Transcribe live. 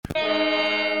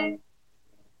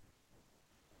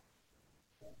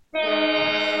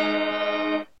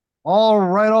All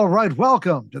right.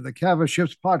 Welcome to the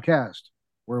CAVASSHIPS podcast,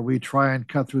 where we try and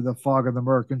cut through the fog of the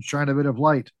murk and shine a bit of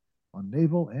light on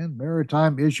naval and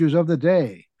maritime issues of the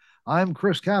day. I'm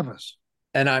Chris Cavas.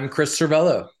 And I'm Chris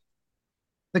Cervello.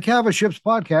 The CAVASSHIPS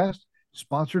podcast is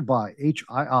sponsored by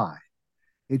HII.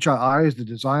 HII is the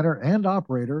designer and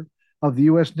operator of the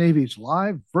U.S. Navy's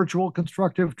live virtual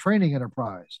constructive training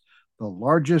enterprise, the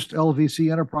largest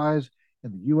LVC enterprise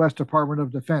in the U.S. Department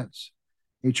of Defense.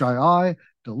 HII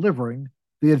delivering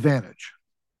the advantage.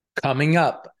 Coming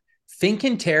up,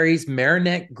 Fincantieri's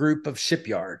Marinette group of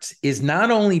shipyards is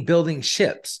not only building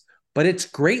ships, but it's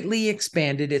greatly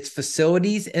expanded its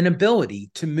facilities and ability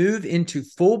to move into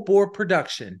full-bore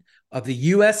production of the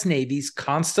U.S. Navy's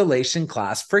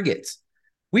Constellation-class frigates.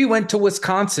 We went to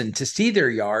Wisconsin to see their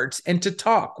yards and to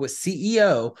talk with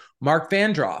CEO Mark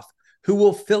Vandroff, who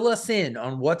will fill us in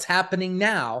on what's happening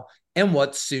now and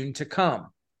what's soon to come.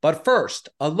 But first,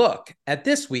 a look at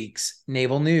this week's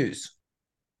naval news.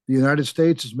 The United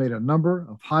States has made a number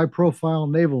of high-profile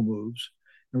naval moves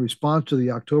in response to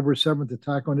the October 7th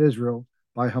attack on Israel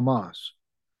by Hamas.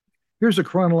 Here's a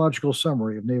chronological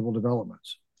summary of naval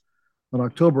developments. On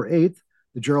October 8th,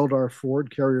 the Gerald R. Ford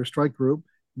Carrier Strike Group,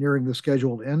 nearing the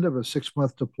scheduled end of a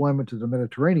 6-month deployment to the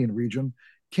Mediterranean region,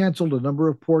 canceled a number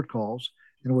of port calls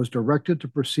and was directed to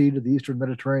proceed to the Eastern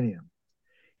Mediterranean.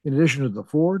 In addition to the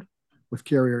Ford, with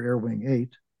Carrier Air Wing 8,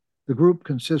 the group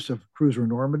consists of cruiser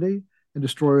Normandy and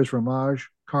destroyers Ramage,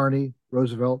 Kearney,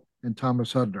 Roosevelt, and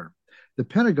Thomas Hudner. The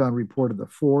Pentagon reported the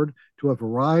Ford to have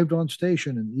arrived on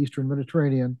station in the Eastern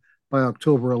Mediterranean by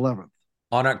October 11th.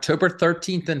 On October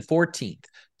 13th and 14th,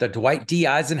 the Dwight D.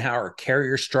 Eisenhower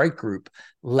Carrier Strike Group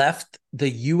left the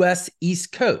U.S.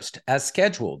 East Coast as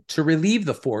scheduled to relieve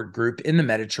the Ford Group in the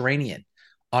Mediterranean.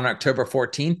 On October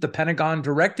 14th, the Pentagon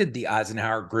directed the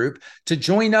Eisenhower Group to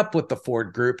join up with the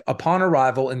Ford Group upon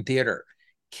arrival in theater.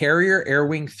 Carrier Air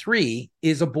Wing 3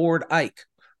 is aboard Ike,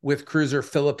 with cruiser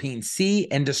Philippine Sea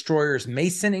and destroyers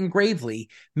Mason and Gravely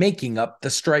making up the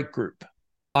strike group.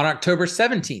 On October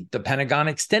 17th, the Pentagon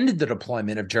extended the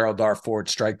deployment of Gerald R. Ford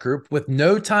Strike Group with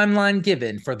no timeline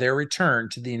given for their return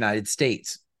to the United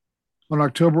States. On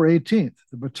October 18th,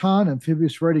 the Bataan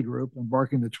Amphibious Ready Group,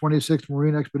 embarking the 26th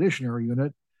Marine Expeditionary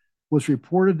Unit, was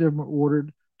reported to have been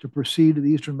ordered to proceed to the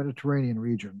Eastern Mediterranean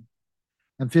region.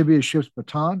 Amphibious ships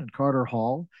Bataan and Carter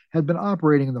Hall had been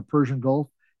operating in the Persian Gulf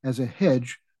as a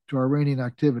hedge to Iranian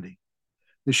activity.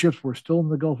 The ships were still in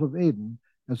the Gulf of Aden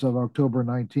as of October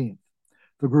 19th.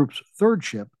 The group's third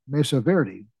ship, Mesa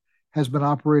Verde, has been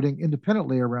operating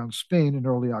independently around Spain in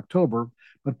early October,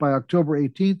 but by October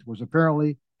 18th was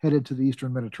apparently headed to the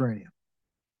Eastern Mediterranean.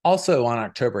 Also on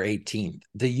October 18th,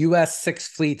 the U.S.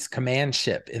 Sixth Fleet's command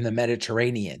ship in the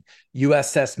Mediterranean,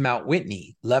 USS Mount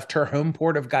Whitney, left her home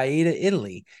port of Gaeta,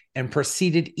 Italy, and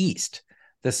proceeded east.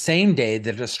 The same day,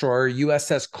 the destroyer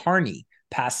USS Kearney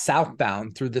passed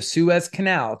southbound through the Suez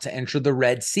Canal to enter the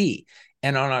Red Sea,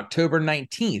 and on October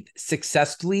 19th,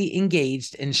 successfully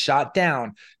engaged and shot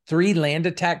down 3 land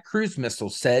attack cruise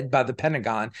missiles said by the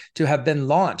Pentagon to have been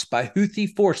launched by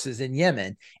Houthi forces in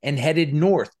Yemen and headed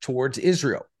north towards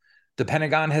Israel. The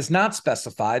Pentagon has not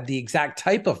specified the exact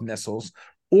type of missiles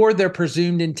or their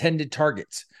presumed intended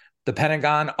targets. The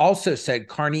Pentagon also said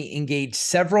Kearney engaged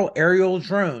several aerial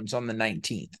drones on the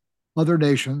 19th. Other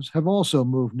nations have also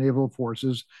moved naval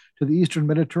forces to the Eastern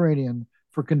Mediterranean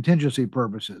for contingency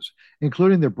purposes,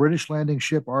 including the British landing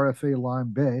ship RFA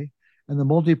Lyme Bay and the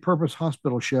multi-purpose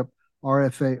hospital ship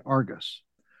RFA Argus.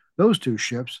 Those 2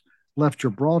 ships left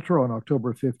Gibraltar on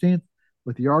October 15th,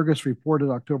 with the Argus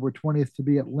reported October 20th to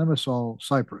be at Limassol,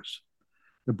 Cyprus.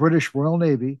 The British Royal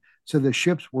Navy said the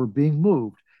ships were being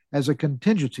moved as a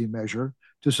contingency measure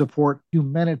to support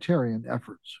humanitarian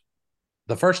efforts.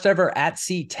 The first ever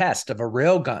at-sea test of a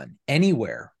railgun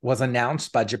anywhere was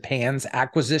announced by Japan's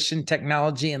Acquisition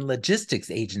Technology and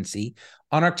Logistics Agency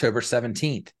on October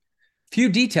 17th. Few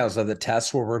details of the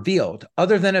test were revealed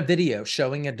other than a video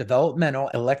showing a developmental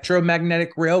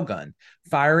electromagnetic railgun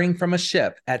firing from a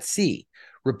ship at sea,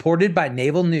 reported by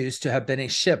Naval News to have been a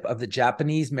ship of the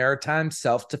Japanese Maritime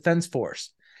Self-Defense Force.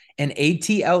 An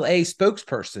ATLA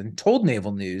spokesperson told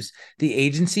Naval News the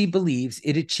agency believes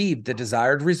it achieved the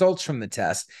desired results from the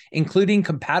test, including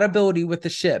compatibility with the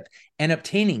ship and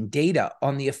obtaining data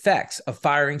on the effects of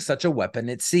firing such a weapon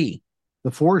at sea.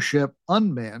 The 4-ship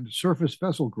unmanned surface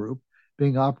vessel group,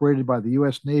 being operated by the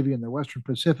U.S. Navy in the Western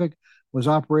Pacific, was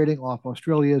operating off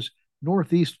Australia's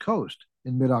northeast coast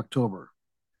in mid-October.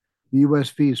 The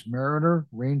USVs Mariner,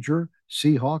 Ranger,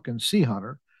 Seahawk, and Sea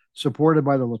Hunter, supported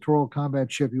by the littoral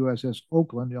combat ship USS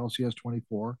Oakland,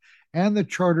 LCS-24, and the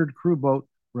chartered crew boat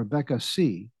Rebecca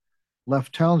C.,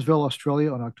 left Townsville,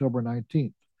 Australia on October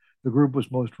 19th. The group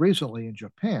was most recently in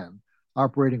Japan,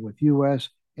 operating with U.S.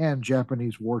 and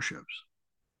Japanese warships.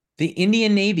 The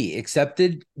Indian Navy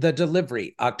accepted the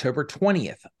delivery October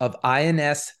 20th of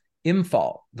INS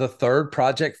Imphal, the third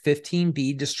Project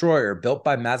 15B destroyer built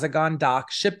by Mazagon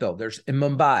Dock shipbuilders in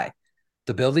Mumbai.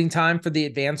 The building time for the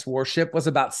advanced warship was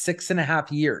about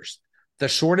 6.5 years, the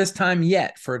shortest time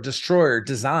yet for a destroyer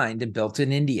designed and built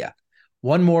in India.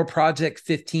 One more Project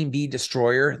 15B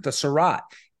destroyer, the Surat,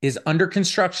 is under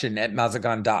construction at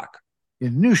Mazagon Dock.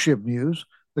 In new ship news,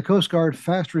 the Coast Guard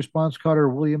fast response cutter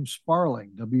William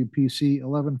Sparling, WPC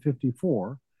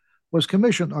 1154, was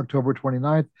commissioned October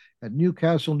 29th at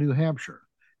Newcastle, New Hampshire,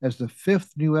 as the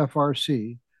fifth new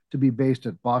FRC to be based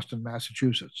at Boston,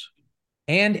 Massachusetts.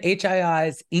 And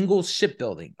HII's Ingalls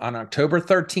Shipbuilding on October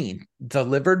 13th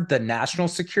delivered the National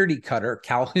Security Cutter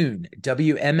Calhoun,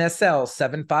 WMSL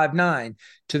 759,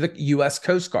 to the U.S.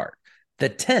 Coast Guard. The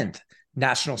 10th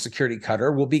National Security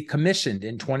Cutter will be commissioned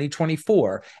in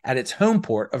 2024 at its home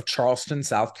port of Charleston,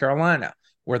 South Carolina,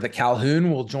 where the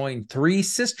Calhoun will join 3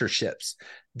 sister ships.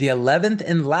 The 11th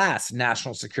and last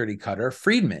National Security Cutter,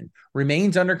 Freedman,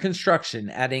 remains under construction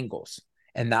at Ingalls.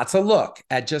 And that's a look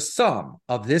at just some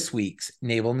of this week's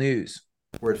naval news.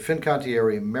 We're at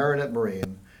Fincantieri Marinette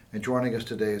Marine, and joining us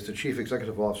today is the Chief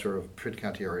Executive Officer of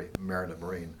Fincantieri Marinette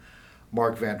Marine,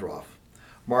 Mark Vandroff.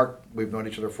 Mark, we've known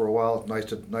each other for a while. Nice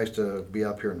to be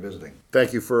up here and visiting.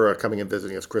 Thank you for coming and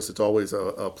visiting us, Chris. It's always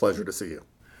a pleasure to see you.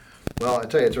 Well, I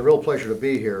tell you, it's a real pleasure to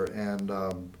be here,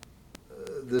 and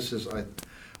this is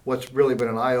what's really been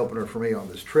an eye-opener for me on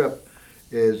this trip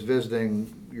is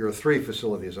visiting your 3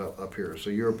 facilities up here. So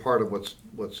you're part of what's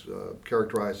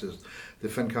characterized as the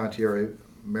Fincantieri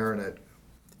Marinette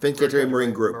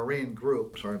Marine Group. Marine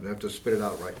Group. Sorry, I have to spit it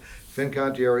out right.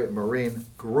 Fincantieri Marine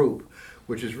Group,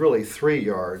 which is really 3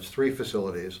 yards, 3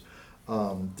 facilities.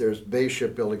 There's Bay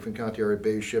Shipbuilding, Fincantieri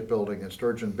Bay Shipbuilding in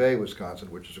Sturgeon Bay, Wisconsin,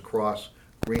 which is across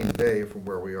Green Bay from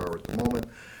where we are at the moment.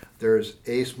 There's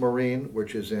Ace Marine,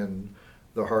 which is in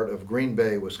the heart of Green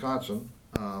Bay, Wisconsin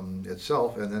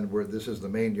itself, and then this is the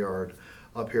main yard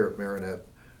up here at Marinette,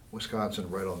 Wisconsin,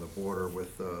 right on the border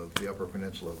with the Upper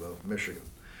Peninsula of Michigan.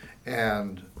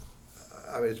 And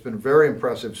I mean, it's been very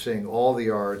impressive seeing all the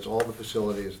yards, all the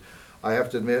facilities. I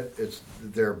have to admit,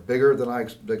 they're bigger than I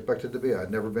expected to be. I'd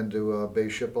never been to Bay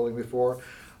Shipbuilding before.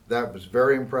 That was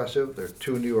very impressive. There are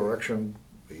 2 new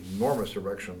enormous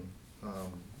erection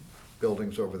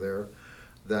buildings over there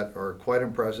that are quite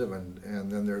impressive,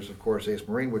 and then there's of course Ace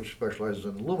Marine, which specializes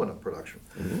in aluminum production.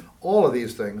 Mm-hmm. All of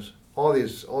these things, all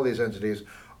these entities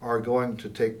are going to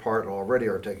take part, already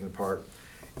are taking part,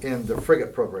 in the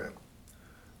frigate program,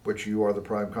 which you are the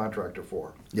prime contractor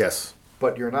for. Yes.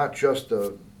 But you're not just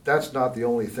that's not the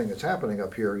only thing that's happening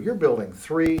up here. You're building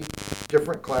 3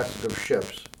 different classes of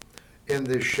ships in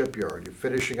this shipyard. You're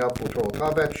finishing up a littoral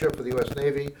combat ship for the U.S.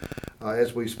 Navy.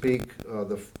 As we speak,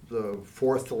 the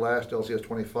 4th to last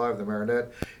LCS-25, the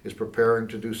Marinette, is preparing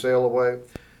to do sail away.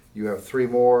 You have 3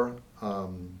 more.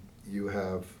 You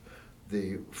have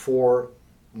the 4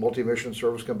 multi-mission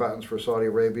service combatants for Saudi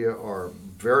Arabia are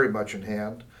very much in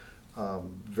hand,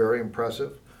 very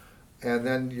impressive. And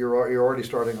then you're already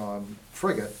starting on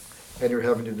frigate, and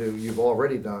you've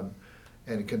already done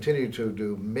and continue to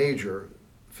do major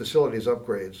facilities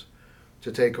upgrades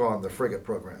to take on the frigate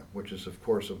program, which is, of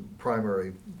course, a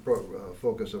primary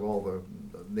focus of all the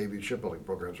Navy shipbuilding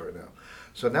programs right now.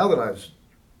 So now that I've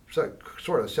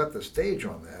sort of set the stage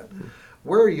on that,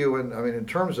 where are you in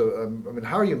terms of,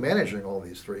 how are you managing all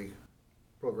these 3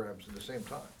 programs at the same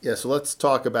time? Yeah, so let's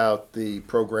talk about the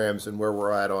programs and where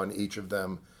we're at on each of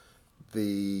them.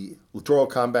 The littoral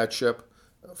combat ship,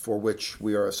 for which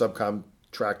we are a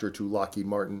subcontractor to Lockheed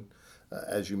Martin.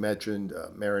 As you mentioned,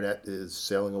 Marinette is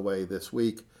sailing away this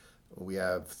week. We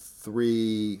have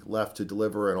 3 left to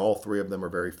deliver, and all 3 of them are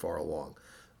very far along.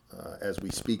 As we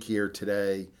speak here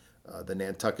today, the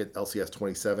Nantucket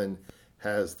LCS-27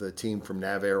 has the team from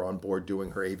NavAir on board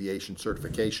doing her aviation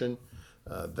certification.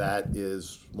 That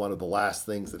is one of the last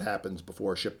things that happens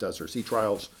before a ship does her sea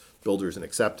trials, builders and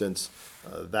acceptance.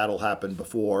 That'll happen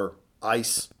before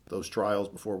ice, those trials,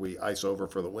 before we ice over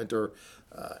for the winter.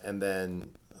 And then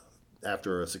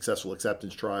after a successful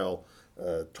acceptance trial,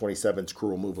 27's crew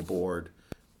will move aboard.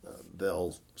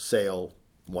 They'll sail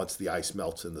once the ice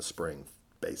melts in the spring,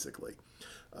 basically.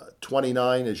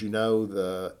 29, as you know,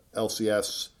 the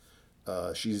LCS,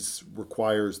 she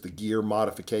requires the gear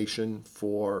modification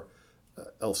for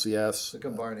LCS. The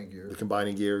combining gears. The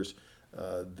combining gears.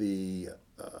 The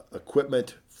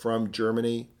equipment from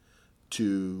Germany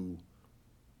to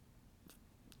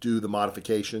do the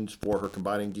modifications for her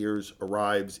combining gears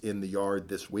arrives in the yard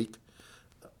this week.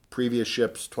 previous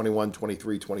ships, 21,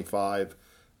 23, 25,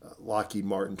 Lockheed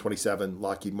Martin, 27,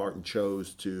 Lockheed Martin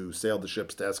chose to sail the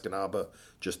ships to Escanaba,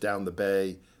 just down the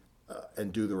bay,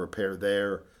 and do the repair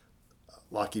there.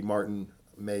 Lockheed Martin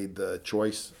made the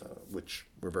choice, which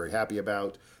we're very happy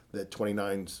about, that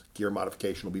 29's gear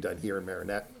modification will be done here in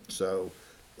Marinette. So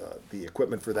the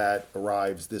equipment for that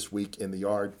arrives this week in the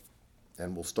yard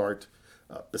and will start.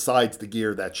 Besides the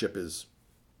gear, that ship is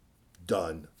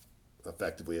done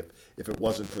effectively. If it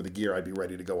wasn't for the gear, I'd be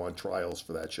ready to go on trials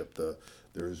for that ship.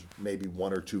 There's maybe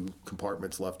 1 or 2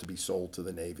 compartments left to be sold to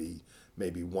the Navy,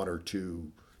 maybe 1 or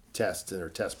 2 tests in her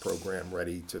test program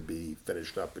ready to be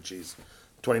finished up, but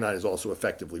 29 is also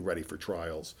effectively ready for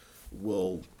trials.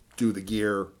 We'll do the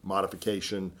gear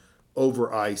modification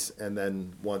over ice, and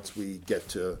then once we get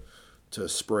to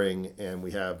spring and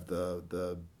we have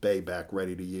the bay back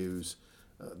ready to use,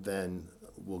 then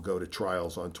we'll go to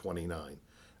trials on 29.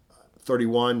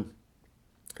 31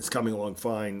 is coming along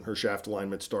fine. Her shaft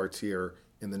alignment starts here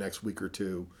in the next week or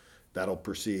two. That'll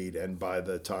proceed, and by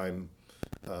the time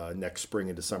next spring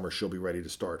into summer, she'll be ready to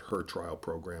start her trial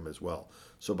program as well.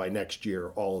 So by next year,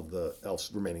 all of the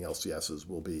remaining LCSs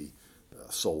will be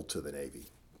sold to the Navy.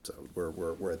 So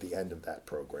we're at the end of that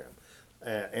program.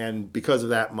 And because of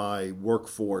that, my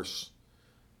workforce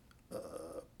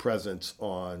presence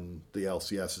on the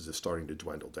LCSs is starting to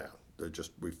dwindle down.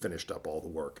 We finished up all the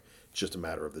work. It's just a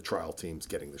matter of the trial teams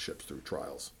getting the ships through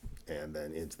trials and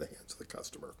then into the hands of the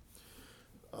customer.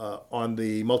 On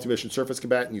the multi-mission surface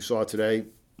combatant, you saw today,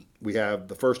 we have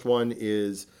the first one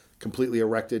is completely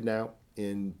erected now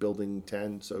in Building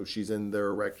 10. So she's in their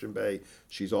erection bay.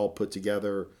 She's all put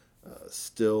together.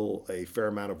 Still a fair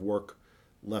amount of work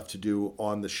left to do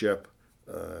on the ship.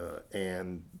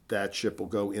 And that ship will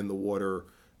go in the water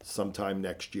sometime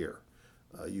next year.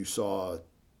 You saw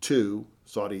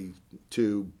Saudi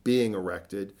 2 being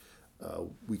erected.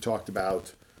 We talked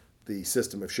about the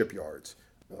system of shipyards.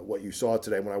 What you saw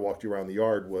today when I walked you around the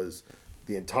yard was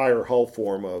the entire hull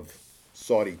form of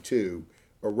Saudi 2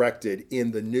 erected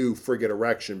in the new frigate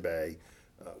erection bay.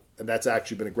 And that's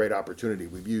actually been a great opportunity.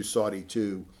 We've used Saudi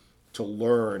 2 to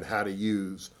learn how to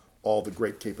use all the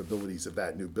great capabilities of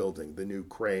that new building, the new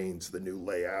cranes, the new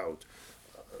layout.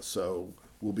 So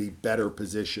we'll be better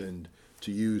positioned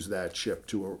to use that ship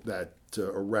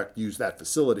use that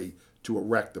facility to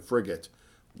erect the frigate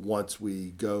once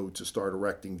we go to start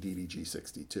erecting DDG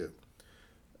 62.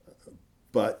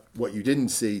 But what you didn't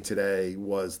see today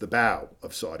was the bow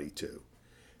of Saudi 2.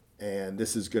 And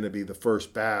this is going to be the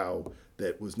first bow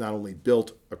that was not only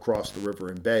built across the river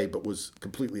and bay, but was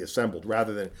completely assembled.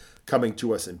 Rather than coming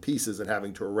to us in pieces and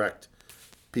having to erect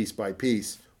piece by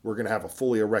piece, we're going to have a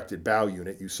fully erected bow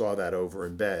unit. You saw that over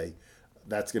in bay.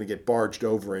 That's going to get barged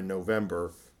over in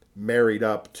November, married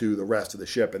up to the rest of the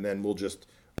ship, and then we'll just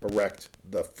erect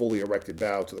the fully erected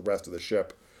bow to the rest of the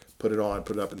ship, put it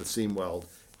up in the seam weld,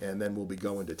 and then we'll be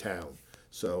going to town.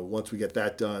 So once we get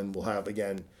that done, we'll have,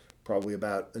 again, probably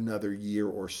about another year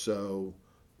or so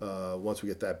once we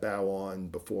get that bow on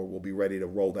before we'll be ready to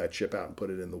roll that ship out and put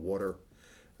it in the water.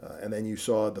 And then you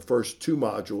saw the first 2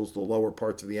 modules, the lower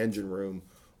parts of the engine room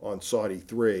on Saudi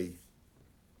 3.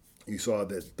 You saw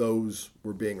that those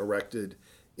were being erected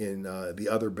in the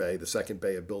other bay, the second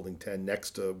bay of Building 10,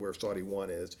 next to where Saudi 1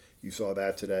 is. You saw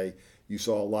that today. You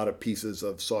saw a lot of pieces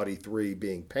of Saudi 3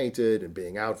 being painted and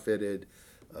being outfitted.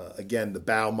 Again, the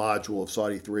bow module of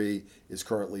Saudi 3 is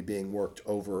currently being worked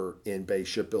over in Bay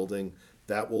Shipbuilding.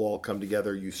 That will all come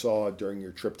together. You saw during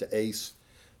your trip to ACE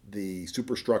the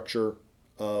superstructure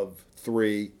of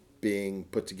 3 being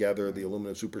put together, the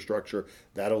aluminum superstructure.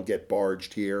 That'll get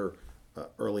barged here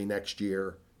early next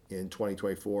year in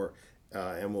 2024,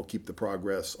 and we'll keep the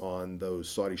progress on those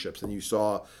Saudi ships. And you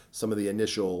saw some of the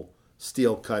initial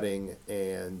steel cutting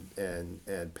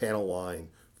and panel line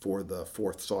for the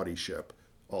 4th Saudi ship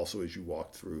also as you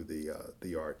walked through the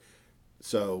yard.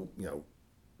 So,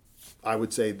 I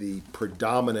would say the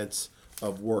predominance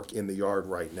of work in the yard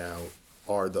right now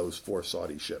are those 4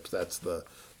 Saudi ships. That's the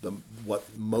what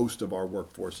most of our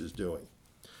workforce is doing.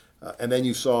 And then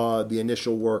you saw the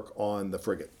initial work on the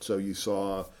frigate. So you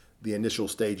saw the initial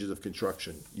stages of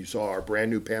construction. You saw our brand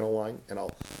new panel line, and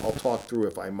I'll talk through,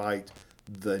 if I might,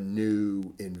 the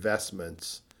new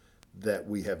investments that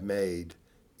we have made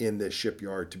in this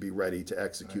shipyard to be ready to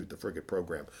execute the frigate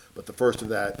program. But the first of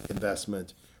that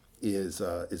investment is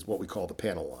what we call the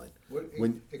panel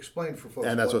line. Explain for folks.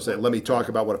 And that's what I'm saying. Let me talk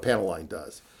about what a panel line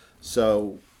does.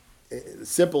 So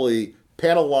simply,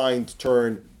 panel lines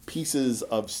turn pieces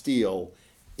of steel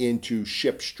into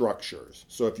ship structures.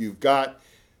 So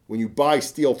when you buy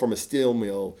steel from a steel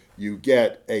mill, you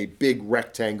get a big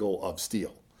rectangle of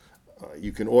steel.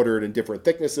 You can order it in different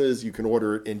thicknesses. You can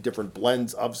order it in different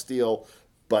blends of steel,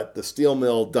 but the steel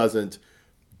mill doesn't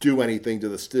do anything to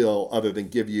the steel other than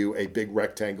give you a big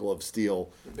rectangle of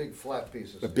steel. A big flat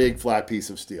piece of steel. A big flat piece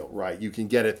of steel, right. You can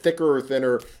get it thicker or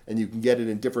thinner, and you can get it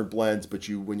in different blends, but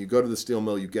when you go to the steel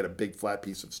mill, you get a big flat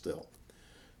piece of steel.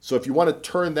 So if you want to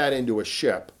turn that into a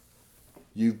ship,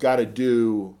 you've got to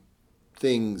do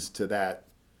things to that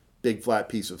big flat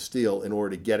piece of steel in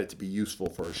order to get it to be useful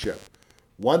for a ship.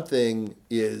 One thing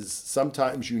is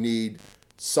sometimes you need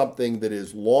something that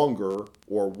is longer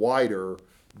or wider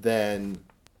than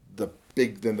the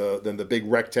big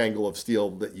rectangle of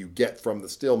steel that you get from the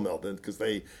steel mill, because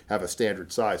they have a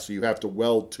standard size. So you have to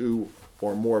weld two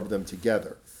or more of them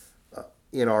together.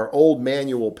 In our old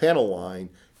manual panel line,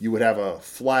 you would have a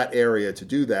flat area to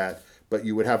do that, but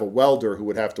you would have a welder who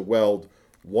would have to weld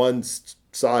one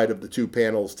side of the two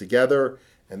panels together,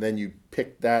 and then you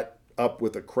pick that up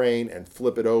with a crane and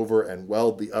flip it over and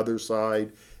weld the other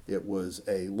side. It was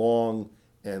a long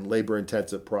and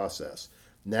labor-intensive process.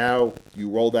 Now you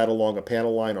roll that along a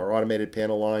panel line, our automated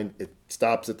panel line, it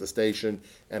stops at the station,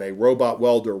 and a robot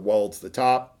welder welds the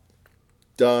top,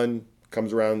 done,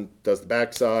 comes around, does the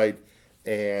backside,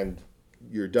 and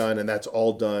you're done, and that's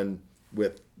all done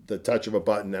with the touch of a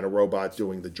button and a robot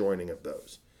doing the joining of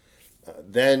those.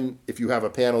 Then if you have a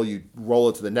panel, you roll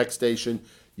it to the next station.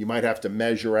 You might have to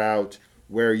measure out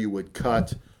where you would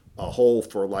cut a hole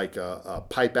for like a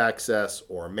pipe access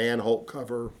or a manhole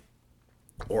cover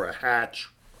or a hatch.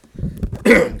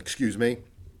 Excuse me.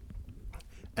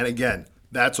 And again,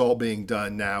 that's all being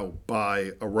done now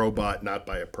by a robot, not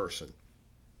by a person.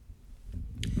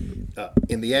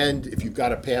 In the end, if you've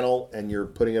got a panel and you're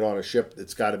putting it on a ship,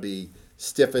 it's got to be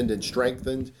stiffened and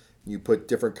strengthened. You put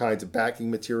different kinds of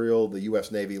backing material. The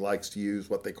U.S. Navy likes to use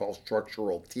what they call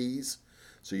structural T's.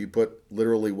 So you put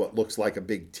literally what looks like a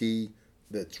big T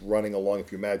that's running along,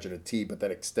 if you imagine a T, but then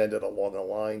extend it along a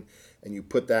line, and you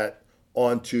put that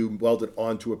welded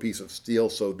onto a piece of steel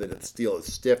so that its steel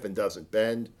is stiff and doesn't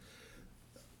bend.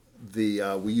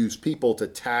 We use people to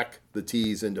tack the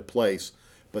T's into place,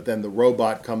 but then the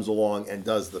robot comes along and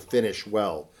does the finish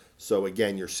weld. So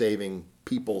again, you're saving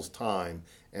people's time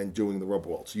and doing the robot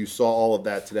weld. So you saw all of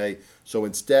that today. So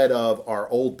instead of our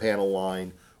old panel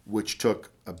line, which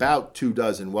took about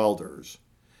 24 welders,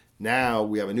 now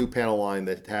we have a new panel line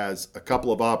that has a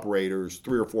couple of operators,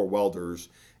 3 or 4 welders,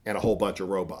 and a whole bunch of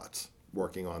robots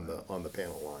working on the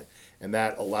panel line. And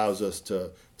that allows us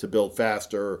to build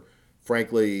faster.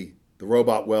 Frankly, the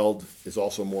robot weld is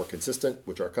also more consistent,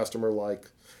 which our customer like.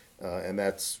 And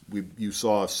you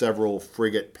saw several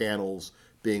frigate panels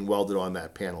being welded on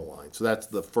that panel line. So that's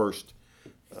the first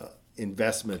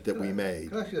investment that we made.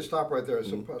 Can I actually stop right there?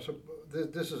 It's an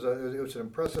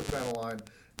impressive panel line,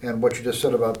 and what you just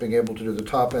said about being able to do the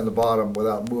top and the bottom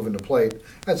without moving the plate,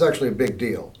 that's actually a big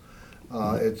deal.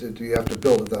 You have to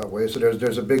build it that way. So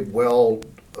there's a big well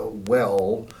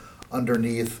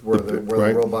underneath where the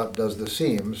Right. robot does the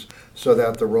seams, so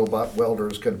that the robot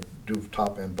welders can do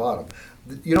top and bottom.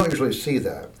 You don't usually see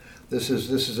that. This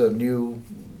is a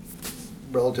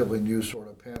relatively new sort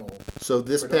of panel. So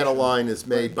this panel line is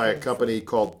made by a company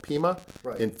called Pima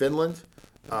in Finland.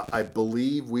 I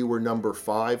believe we were number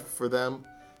 5 for them,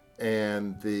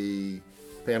 and the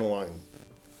panel line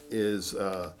is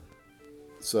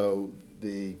So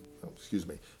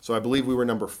I believe we were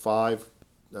number 5.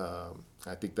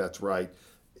 I think that's right,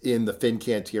 in the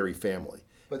Fincantieri family.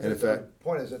 But the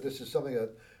point is that this is something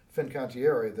that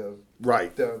Fincantieri, the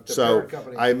so parent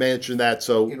company, I mentioned that.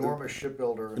 So enormous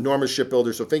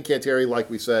shipbuilder. So Fincantieri, like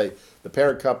we say, the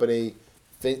parent company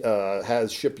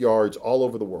has shipyards all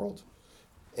over the world.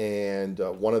 And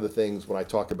one of the things when I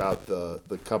talk about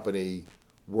the company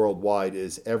worldwide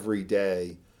is every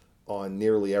day on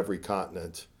nearly every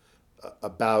continent,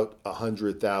 about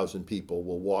 100,000 people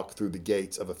will walk through the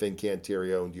gates of a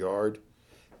Fincantieri-owned yard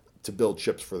to build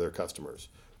ships for their customers,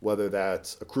 whether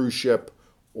that's a cruise ship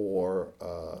or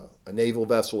a naval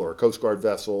vessel or a Coast Guard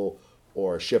vessel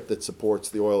or a ship that supports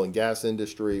the oil and gas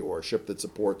industry or a ship that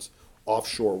supports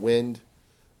offshore wind,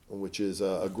 which is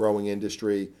a growing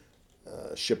industry,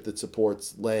 a ship that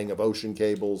supports laying of ocean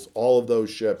cables, all of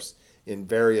those ships in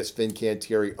various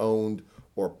Fincantieri-owned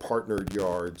or partnered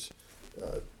yards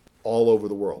all over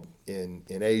the world, in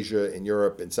Asia, in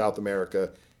Europe, in South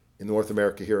America, in North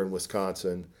America here in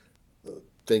Wisconsin.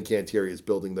 Fincantieri is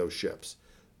building those ships.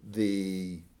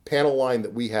 The panel line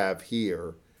that we have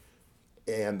here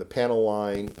and the panel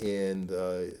line in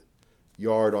the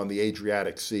yard on the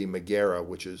Adriatic Sea, Megara,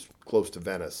 which is close to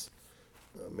Venice.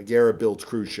 Megara builds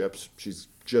cruise ships. She's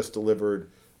just delivered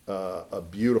a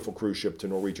beautiful cruise ship to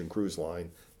Norwegian Cruise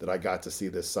Line that I got to see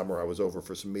this summer. I was over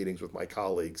for some meetings with my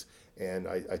colleagues, and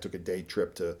I took a day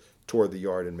trip to tour the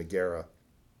yard in Megara,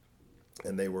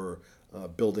 and they were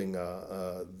building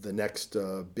the next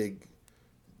big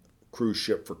cruise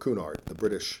ship for Cunard, the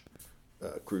British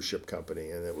cruise ship company,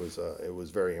 and it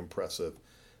was very impressive.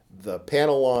 The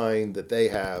panel line that they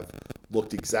have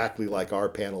looked exactly like our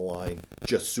panel line,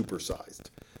 just supersized.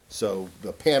 So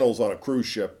the panels on a cruise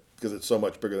ship, because it's so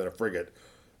much bigger than a frigate,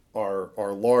 are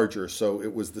larger. So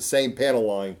it was the same panel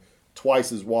line,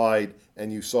 twice as wide,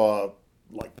 and you saw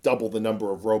like double the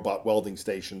number of robot welding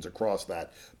stations across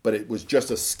that. But it was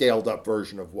just a scaled up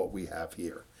version of what we have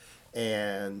here.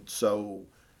 And so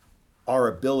our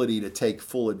ability to take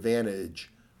full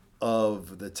advantage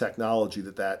of the technology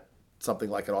that something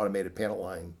like an automated panel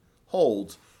line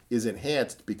holds is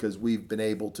enhanced because we've been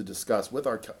able to discuss with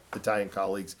our Italian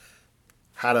colleagues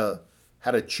how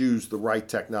to choose the right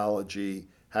technology,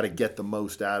 how to get the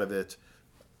most out of it,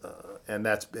 and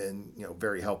that's been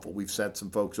very helpful. We've sent some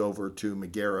folks over to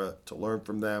Megara to learn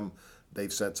from them.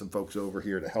 They've sent some folks over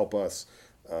here to help us.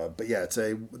 But yeah,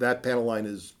 that panel line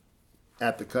is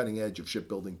at the cutting edge of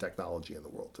shipbuilding technology in the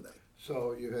world today.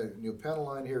 So you had a new panel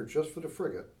line here just for the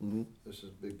frigate. Mm-hmm. This is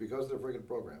because of the frigate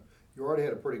program. You already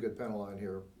had a pretty good panel line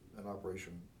here in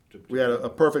operation. We had a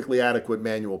perfectly adequate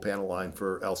manual panel line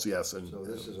for LCS, and so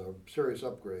this is a serious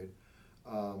upgrade.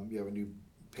 You have a new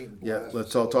paint and yeah.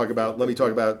 blast. Let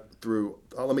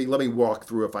me walk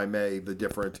through, if I may, the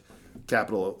different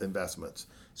capital investments.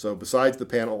 So besides the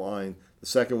panel line, the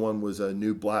second one was a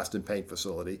new blast and paint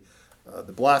facility.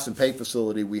 The blast and paint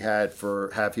facility we have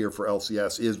here for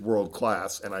LCS is world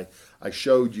class, and I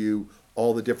showed you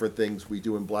all the different things we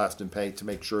do in blast and paint to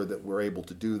make sure that we're able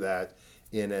to do that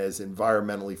in as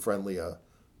environmentally friendly a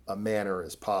manner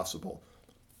as possible.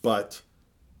 But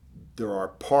there are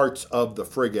parts of the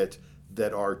frigate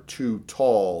that are too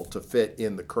tall to fit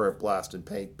in the current blast and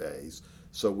paint bays.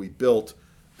 So we built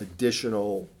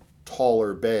additional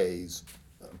taller bays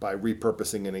by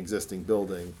repurposing an existing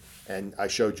building. And I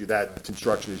showed you that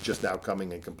construction is just now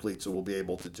coming and complete, so we'll be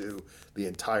able to do the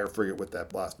entire frigate with that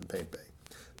blast and paint bay.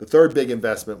 The third big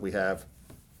investment we have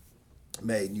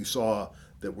made, and you saw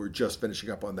that we're just finishing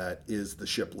up on that, is the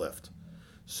ship lift.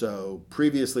 So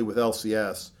previously with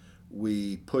LCS,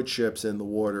 we put ships in the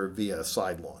water via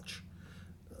side launch.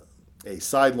 A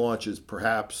side launch is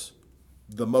perhaps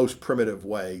the most primitive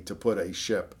way to put a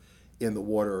ship in the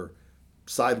water.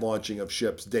 Side launching of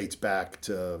ships dates back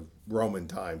to Roman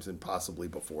times and possibly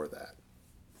before that.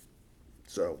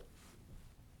 So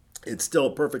it's still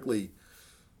a perfectly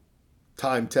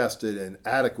time-tested and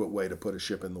adequate way to put a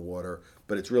ship in the water,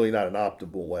 but it's really not an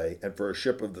optimal way. And for a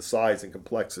ship of the size and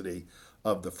complexity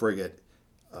of the frigate,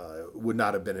 it would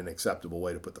not have been an acceptable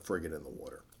way to put the frigate in the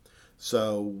water.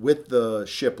 So with the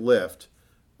ship lift,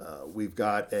 we've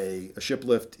got a ship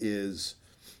lift is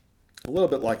a little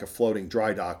bit like a floating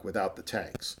dry dock without the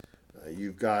tanks.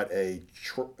 You've got a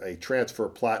transfer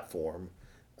platform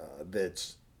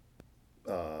that's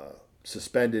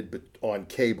suspended on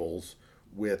cables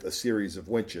with a series of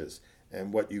winches.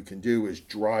 And what you can do is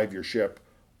drive your ship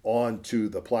onto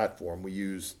the platform. We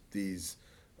use these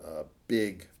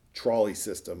big trolley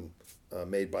system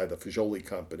made by the Fagioli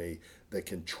company that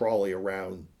can trolley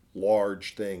around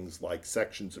large things like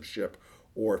sections of ship,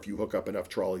 or if you hook up enough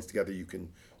trolleys together, you can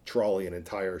trolley an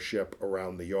entire ship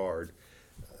around the yard.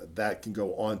 That can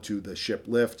go onto the ship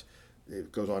lift.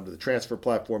 It goes onto the transfer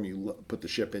platform. You put the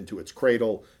ship into its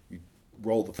cradle. You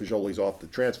roll the Fagiolis off the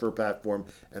transfer platform,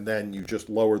 and then you just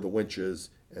lower the winches,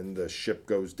 and the ship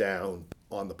goes down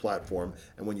on the platform.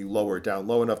 And when you lower it down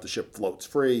low enough, the ship floats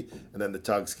free, and then the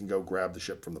tugs can go grab the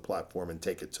ship from the platform and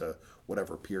take it to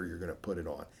whatever pier you're going to put it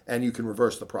on. And you can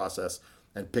reverse the process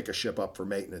and pick a ship up for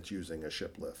maintenance using a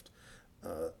ship lift.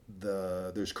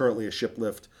 There's currently a ship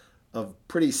lift of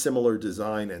pretty similar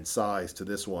design and size to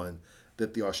this one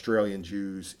that the Australians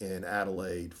use in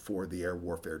Adelaide for the air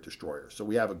warfare destroyer. So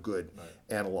we have a good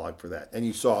analog for that. And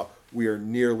you saw we are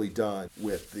nearly done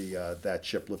with that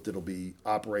ship lift. It'll be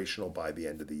operational by the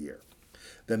end of the year.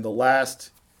 Then the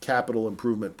last capital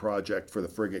improvement project for the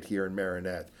frigate here in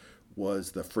Marinette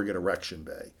was the frigate erection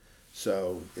bay.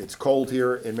 So it's cold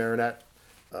here in Marinette,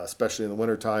 especially in the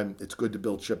wintertime. It's good to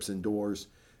build ships indoors.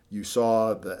 You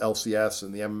saw the LCS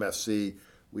and the MMSC.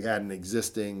 We had an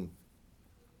existing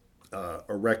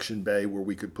erection bay where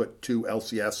we could put two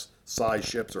LCS size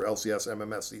ships or LCS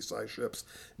MMSC size ships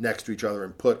next to each other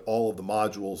and put all of the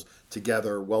modules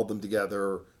together, weld them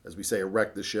together, as we say,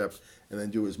 erect the ship, and then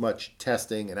do as much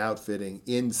testing and outfitting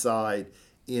inside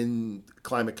in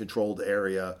climate controlled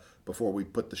area before we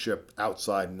put the ship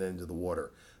outside and into the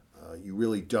water. You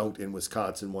really don't in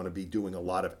Wisconsin want to be doing a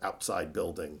lot of outside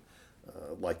building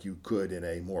like you could in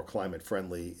a more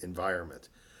climate-friendly environment.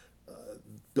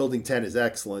 Building 10 is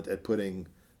excellent at putting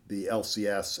the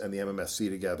LCS and the MMSC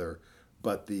together,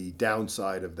 but the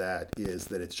downside of that is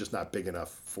that it's just not big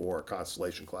enough for a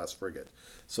Constellation class frigate.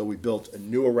 So we built a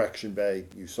new erection bay.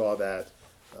 You saw that.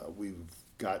 We've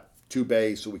got 2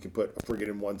 bays so we can put a frigate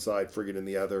in one side, frigate in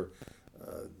the other.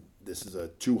 This is a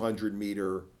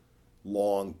 200-meter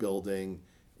long building.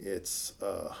 It's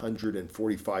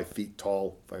 145 feet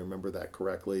tall, if I remember that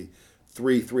correctly.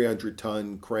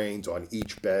 300-ton cranes on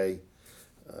each bay.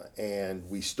 And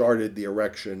we started the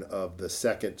erection of the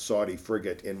second Saudi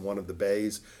frigate in one of the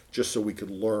bays just so we could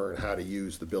learn how to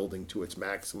use the building to its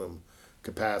maximum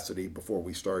capacity before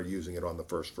we started using it on the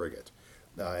first frigate.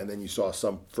 And then you saw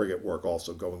some frigate work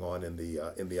also going on in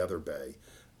the other bay.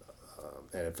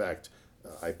 And in fact,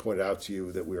 I pointed out to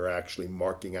you that we were actually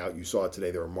marking out, you saw it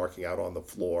today, they were marking out on the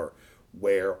floor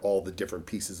where all the different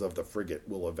pieces of the frigate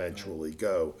will eventually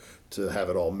go to have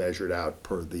it all measured out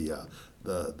per the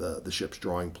ship's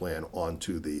drawing plan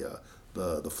onto the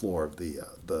floor of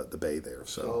the bay there.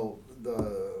 So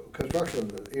the construction,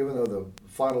 even though the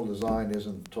final design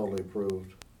isn't totally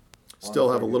approved,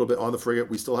 still have a little bit on the frigate.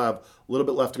 We still have a little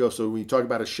bit left to go. So when you talk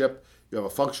about a ship, you have a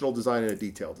functional design and a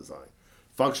detailed design.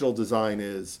 Functional design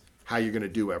is how you're going to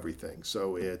do everything.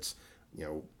 So it's,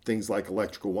 things like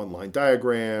electrical one-line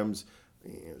diagrams,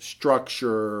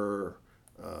 structure,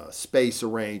 space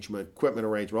arrangement, equipment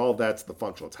arrangement, all of that's the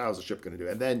functional. It's how's the ship going to do.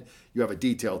 And then you have a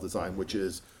detailed design, which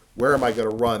is where am I going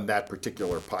to run that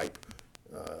particular pipe?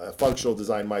 A functional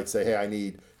design might say, hey, I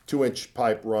need 2-inch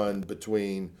pipe run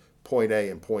between point A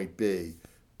and point B.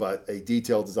 But a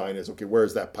detailed design is, okay, where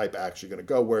is that pipe actually going to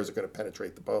go? Where is it going to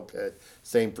penetrate the bulkhead?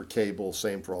 Same for cable,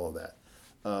 same for all of that.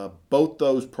 Both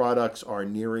those products are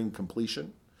nearing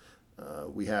completion.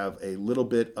 We have a little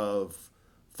bit of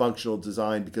functional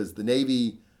design because the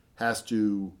Navy has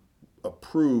to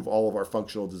approve all of our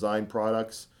functional design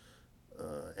products.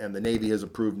 And the Navy has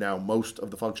approved now most of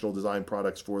the functional design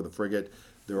products for the frigate.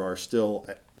 There are still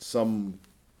some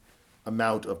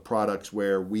amount of products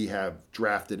where we have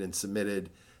drafted and submitted,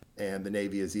 and the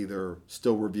Navy is either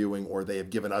still reviewing or they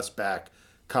have given us back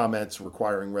comments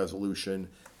requiring resolution,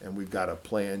 and we've got a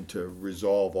plan to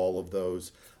resolve all of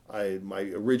those. My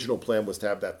original plan was to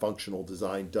have that functional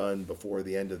design done before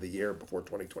the end of the year, before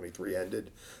 2023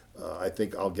 ended. I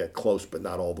think I'll get close, but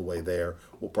not all the way there.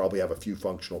 We'll probably have a few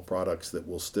functional products that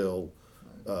will still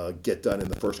get done in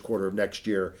the first quarter of next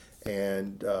year.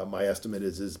 And my estimate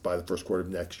is by the first quarter of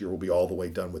next year, we'll be all the way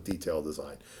done with detailed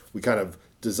design. We kind of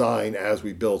design as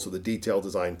we build, so the detailed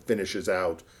design finishes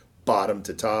out bottom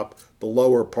to top. The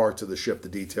lower parts of the ship, the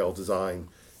detailed design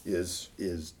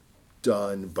is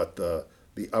done, but the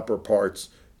upper parts,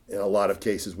 in a lot of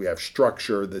cases, we have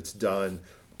structure that's done,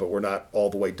 but we're not all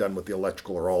the way done with the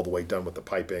electrical or all the way done with the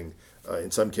piping.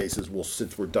 In some cases,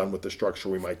 since we're done with the structure,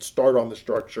 we might start on the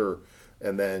structure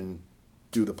and then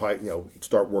do the pipe,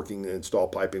 start working and install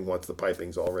piping once the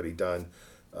piping's already done.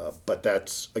 But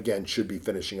that's, again, should be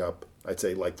finishing up, I'd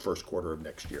say, like first quarter of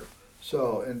next year.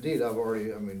 So, indeed,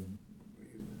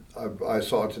 I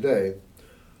saw today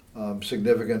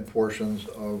significant portions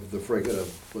of the frigate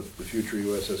with the future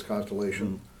USS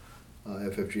Constellation,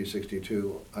 FFG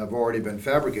 62, have already been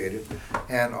fabricated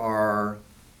and are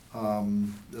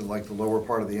like the lower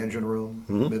part of the engine room,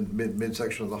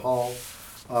 midsection of the hull.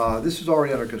 This is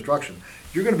already under construction.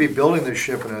 You're going to be building this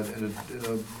ship in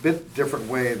a bit different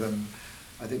way than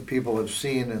I think people have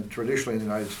seen traditionally in the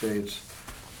United States,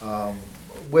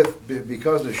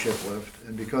 because of the ship lift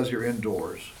and because you're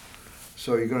indoors.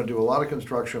 So you're going to do a lot of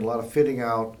construction, a lot of fitting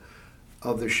out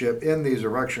of the ship in these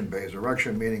erection bays.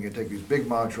 Erection meaning you take these big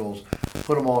modules,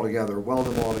 put them all together, weld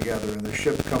them all together, and the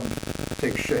ship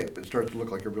takes shape. It starts to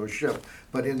look like a real ship,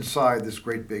 but inside this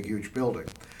great big huge building.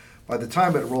 By the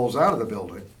time it rolls out of the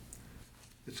building,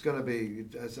 it's going to be,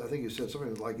 as I think you said,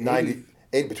 something like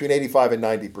between 85 and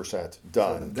 90%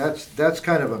 done. That's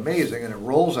kind of amazing, and it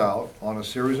rolls out on a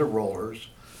series of rollers.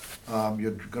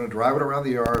 You're going to drive it around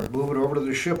the yard, move it over to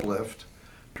the ship lift,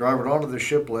 drive it onto the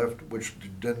ship lift, which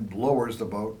then lowers the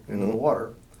boat into the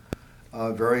water.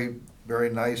 Very, very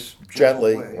nice,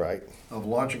 gently way right of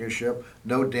launching a ship,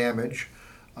 no damage.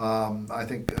 I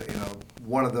think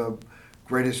one of the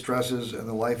greatest stresses in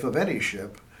the life of any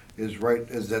ship is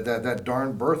that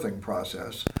darn berthing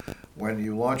process. When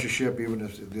you launch a ship, even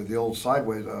if the old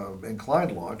sideways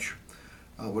inclined launch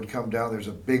would come down, there's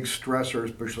a big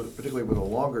stressor, particularly with a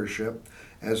longer ship,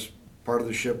 as part of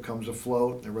the ship comes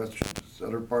afloat, the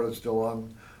other part is still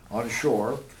on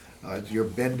shore. You're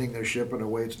bending the ship in a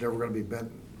way it's never going to be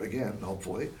bent again,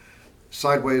 hopefully.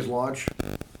 sideways launch,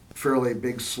 fairly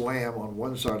big slam on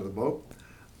one side of the boat.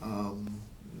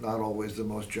 Not always the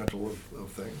most gentle of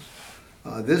things.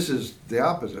 This is the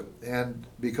opposite, and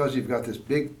because you've got this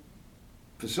big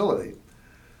facility,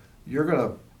 you're going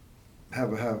to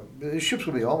have the ship's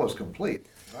going to be almost complete,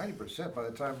 90% by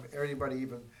the time anybody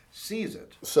even sees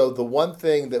it. So the one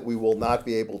thing that we will not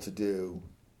be able to do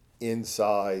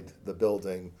inside the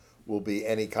building will be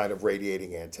any kind of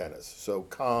radiating antennas. So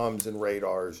comms and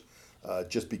radars,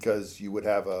 just because you would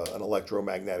have an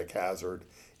electromagnetic hazard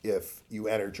if you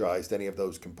energized any of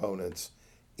those components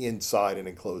inside an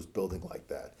enclosed building like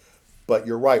that. But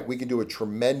you're right, we can do a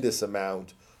tremendous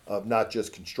amount of not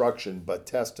just construction, but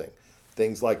testing.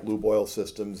 Things like lube oil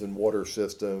systems and water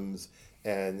systems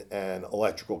and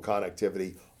electrical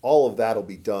connectivity, all of that will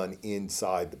be done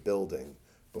inside the building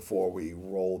before we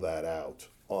roll that out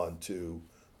onto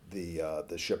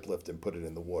the ship lift and put it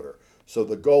in the water. So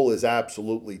the goal is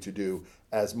absolutely to do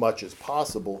as much as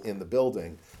possible in the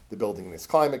building. The building is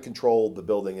climate controlled.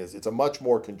 It's a much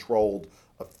more controlled,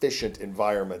 efficient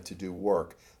environment to do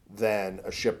work than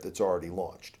a ship that's already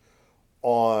launched.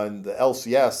 On the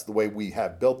LCS, the way we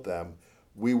have built them,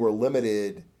 we were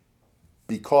limited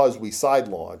because we side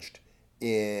launched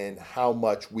in how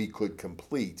much we could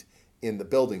complete in the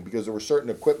building, because there were certain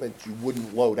equipment you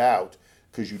wouldn't load out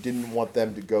because you didn't want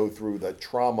them to go through the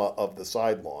trauma of the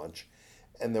side launch.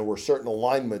 And there were certain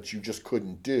alignments you just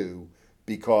couldn't do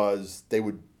because they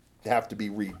would have to be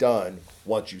redone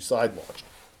once you side launched.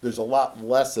 There's a lot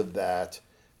less of that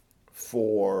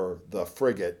for the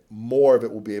frigate. More of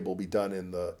it will be able to be done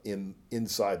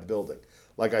inside the building.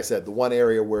 Like I said, the one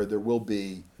area where there will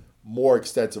be more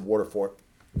extensive waterfront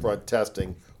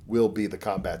testing will be the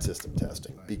combat system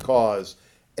testing, because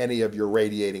any of your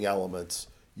radiating elements,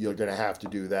 you're going to have to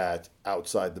do that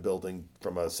outside the building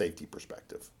from a safety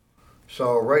perspective.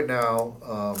 So right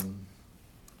now,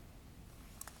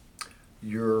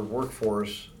 your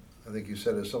workforce, I think you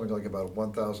said, is something like about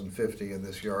 1,050 in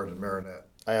this yard in Marinette.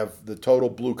 I have the total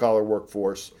blue-collar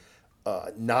workforce,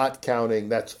 not counting,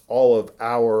 that's all of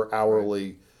our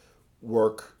hourly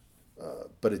work,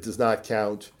 but it does not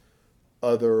count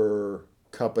other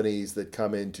companies that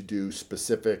come in to do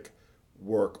specific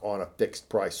work on a fixed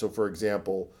price. So, for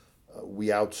example, we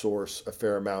outsource a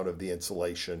fair amount of the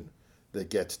insulation that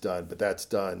gets done, but that's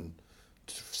done.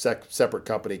 Separate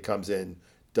company comes in,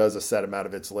 does a set amount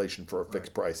of insulation for a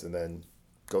fixed price, and then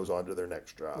goes on to their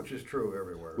next job. Which is true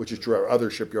everywhere. Which is true. Other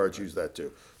shipyards use that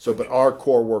too. So, but our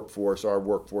core workforce, our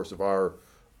workforce of our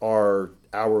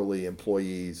hourly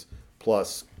employees,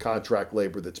 plus contract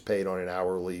labor that's paid on an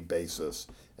hourly basis,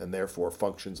 and therefore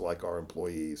functions like our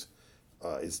employees,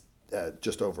 is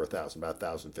just over 1,000, about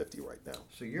 1,050 right now.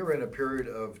 So you're in a period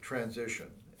of transition,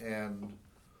 and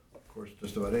of course,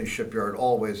 just about any shipyard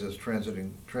always is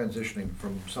transitioning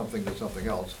from something to something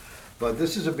else. But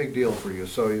this is a big deal for you.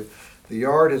 So the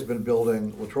yard has been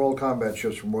building littoral combat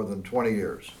ships for more than 20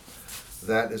 years.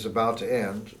 That is about to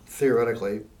end,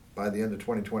 theoretically, by the end of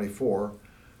 2024.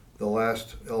 The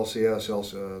last LCS,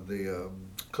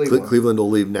 Cleveland will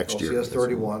leave next year. LCS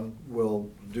 31 will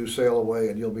do sail away,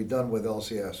 and you'll be done with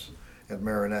LCS at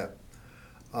Marinette.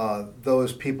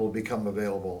 Those people become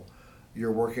available.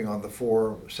 You're working on the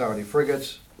 4 Saudi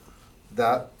frigates.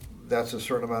 That's a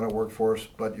certain amount of workforce,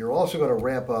 but you're also going to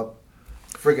ramp up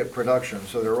frigate production.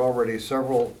 So there are already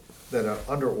several that are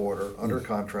under order, under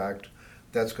contract.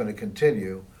 That's going to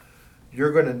continue.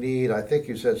 You're going to need, I think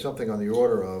you said something on the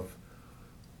order of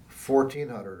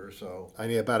 1,400 or so. I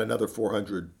need about another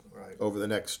 400 over the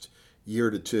next year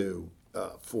to two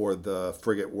for the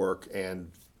frigate work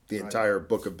and the entire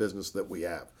book of business that we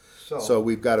have. So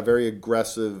we've got a very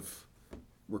aggressive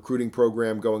recruiting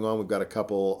program going on. We've got a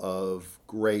couple of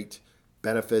great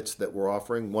benefits that we're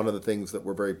offering. One of the things that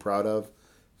we're very proud of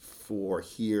for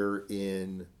here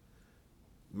in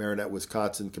Marinette,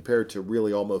 Wisconsin, compared to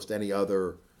really almost any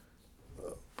other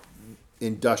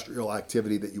industrial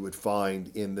activity that you would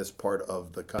find in this part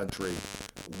of the country,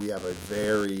 we have a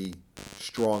very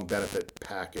strong benefit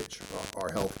package.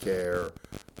 Our health care,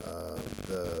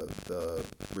 the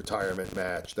retirement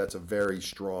match, that's a very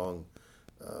strong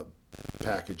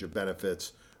package of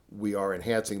benefits. We are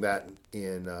enhancing that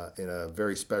in a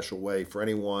very special way for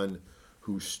anyone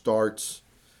who starts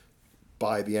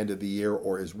by the end of the year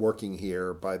or is working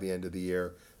here by the end of the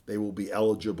year. They will be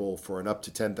eligible for an up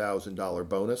to $10,000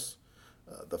 bonus.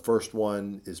 The first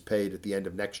one is paid at the end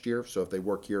of next year, so if they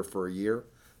work here for a year,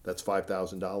 that's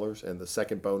 $5,000, and the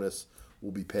second bonus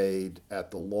will be paid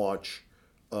at the launch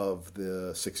of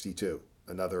the 62,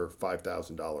 another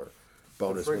 $5,000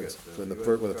 bonus frigate, when the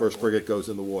the first frigate goes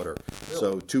in the water.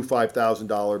 So two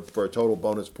 $5,000 for a total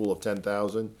bonus pool of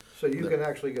 10,000. So you can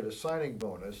actually get a signing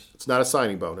bonus. It's not a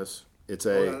signing bonus. It's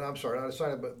Oh, a no, I'm sorry, not a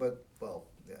signing, but well,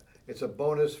 yeah, it's a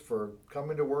bonus for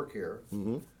coming to work here.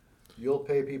 Mm-hmm. You'll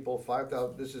pay people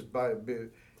 5,000. This is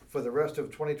for the rest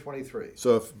of 2023.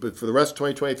 So but for the rest of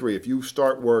 2023, if you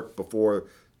start work before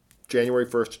January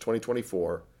 1st,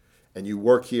 2024, and you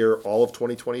work here all of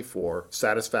 2024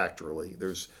 satisfactorily,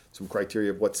 there's some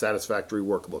criteria of what satisfactory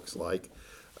work looks like.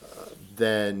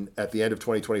 Then at the end of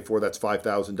 2024, that's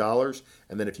 $5,000.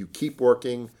 And then if you keep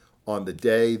working on the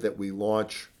day that we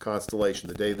launch Constellation,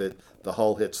 the day that the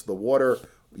hull hits the water,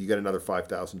 you get another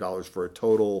 $5,000 for a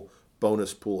total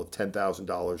bonus pool of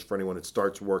 $10,000 for anyone that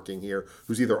starts working here,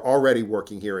 who's either already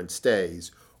working here and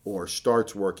stays, or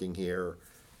starts working here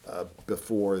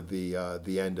before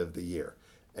the end of the year.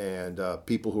 And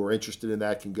people who are interested in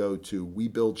that can go to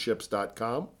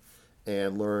webuildships.com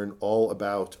and learn all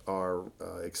about our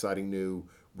exciting new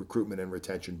recruitment and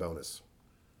retention bonus.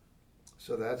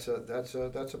 So that's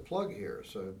a plug here.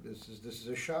 So this is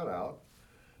a shout out,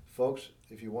 folks.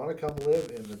 If you want to come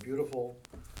live in the beautiful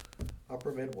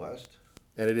Upper Midwest,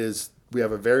 and we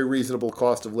have a very reasonable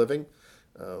cost of living.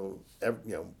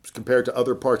 Compared to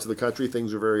other parts of the country,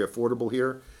 things are very affordable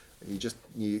here.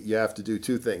 You have to do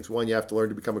two things. One, you have to learn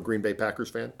to become a Green Bay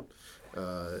Packers fan.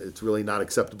 It's really not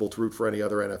acceptable to root for any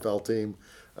other NFL team.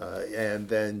 And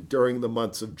then during the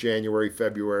months of January,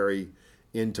 February,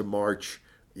 into March,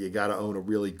 you got to own a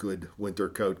really good winter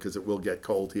coat because it will get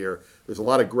cold here. There's a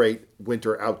lot of great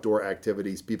winter outdoor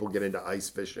activities. People get into ice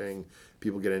fishing.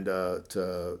 People get into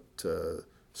to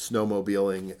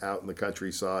snowmobiling out in the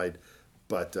countryside.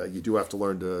 But you do have to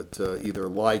learn to either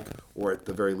like or at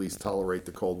the very least tolerate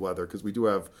the cold weather, because we do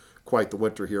have quite the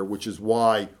winter here, which is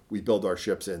why we build our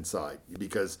ships inside.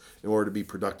 Because in order to be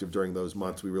productive during those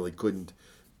months, we really couldn't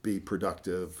be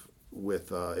productive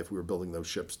with if we were building those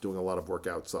ships, doing a lot of work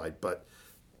outside. But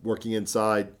working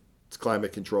inside, it's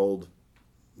climate controlled.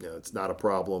 It's not a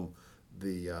problem.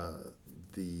 The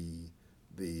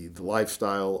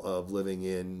lifestyle of living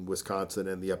in Wisconsin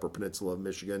and the Upper Peninsula of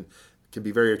Michigan can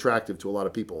be very attractive to a lot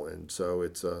of people, and so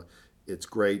it's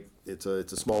great. It's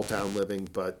a small town living,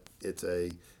 but it's a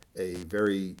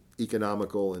very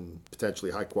economical and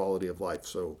potentially high quality of life.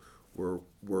 So we're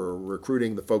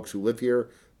recruiting the folks who live here,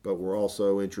 but we're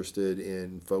also interested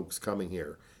in folks coming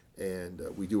here, and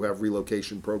we do have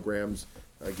relocation programs.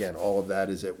 Again, all of that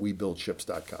is at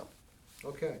webuildships.com.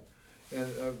 Okay,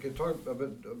 and can talk a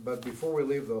bit, but before we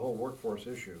leave the whole workforce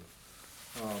issue.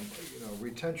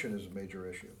 Retention is a major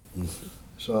issue. Mm-hmm.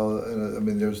 So,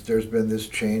 there's been this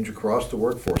change across the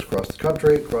workforce, across the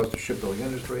country, across the shipbuilding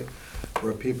industry,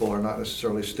 where people are not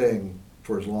necessarily staying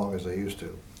for as long as they used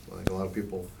to. Like a lot of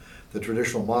people, the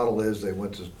traditional model is they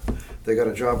got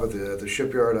a job at the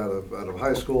shipyard out of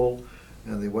high school,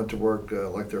 and they went to work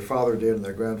like their father did, and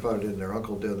their grandfather did, and their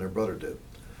uncle did, and their brother did,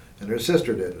 and their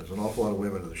sister did. There's an awful lot of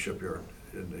women in the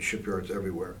shipyards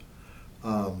everywhere.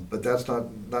 But that's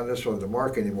not necessarily the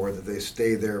mark anymore, that they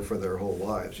stay there for their whole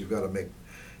lives. You've got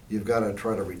to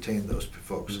try to retain those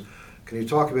folks. Mm-hmm. Can you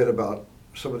talk a bit about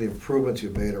some of the improvements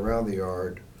you've made around the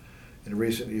yard in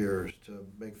recent years to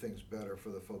make things better for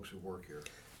the folks who work here?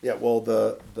 Yeah, well,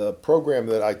 the program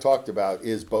that I talked about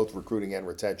is both recruiting and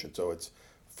retention. So it's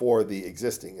for the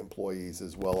existing employees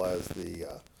as well as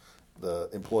the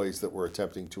employees that we're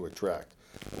attempting to attract.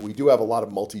 We do have a lot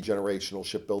of multi-generational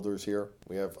shipbuilders here.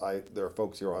 There are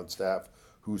folks here on staff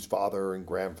whose father and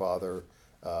grandfather,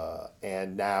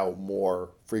 and now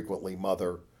more frequently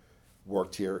mother,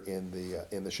 worked here in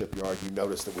the shipyard. You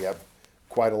notice that we have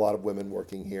quite a lot of women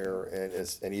working here, and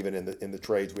even in the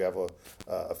trades we have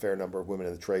a fair number of women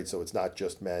in the trades. So it's not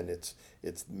just men; it's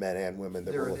men and women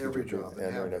that they're we're in every job.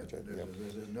 and they're in every job.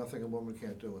 There's nothing a woman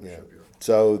can't do in the shipyard.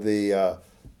 So the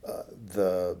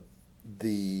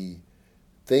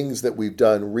things that we've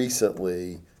done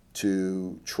recently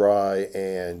to try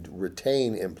and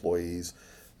retain employees,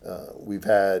 we've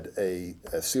had a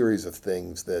series of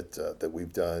things that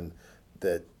we've done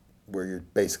where you're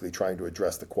basically trying to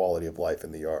address the quality of life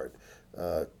in the yard.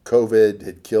 COVID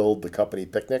had killed the company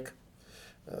picnic,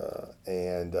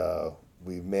 and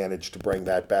we've managed to bring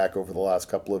that back over the last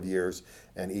couple of years,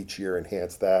 and each year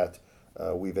enhance that.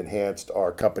 We've enhanced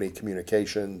our company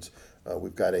communications.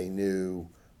 We've got a new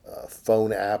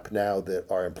phone app now that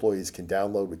our employees can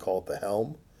download. We call it the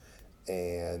Helm,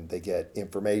 and they get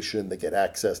information. They get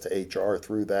access to HR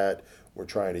through that. We're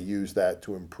trying to use that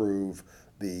to improve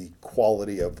the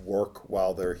quality of work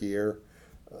while they're here.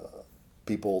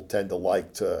 People tend to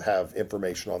like to have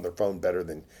information on their phone better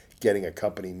than getting a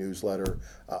company newsletter.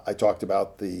 I talked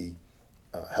about the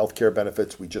healthcare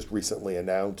benefits. We just recently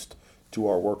announced to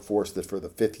our workforce that for the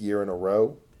 5th year in a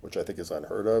row, which I think is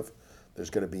unheard of, there's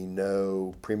going to be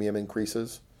no premium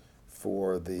increases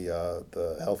for the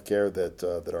healthcare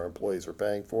that our employees are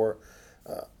paying for.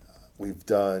 We've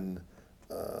done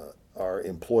our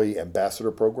employee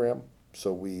ambassador program,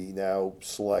 so we now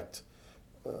select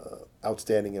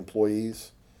outstanding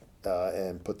employees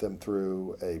and put them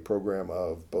through a program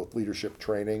of both leadership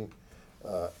training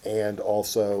and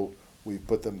also we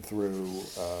put them through,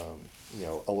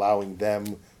 allowing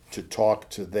them to talk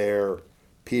to their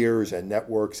peers and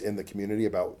networks in the community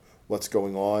about what's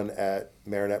going on at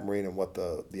Marinette Marine and what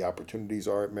the opportunities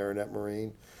are at Marinette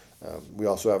Marine. We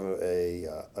also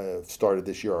have started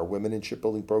this year our Women in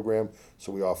Shipbuilding program,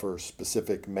 so we offer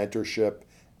specific mentorship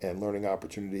and learning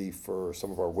opportunity for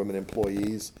some of our women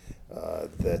employees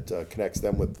that connects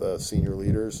them with senior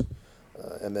leaders.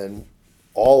 And then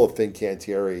all of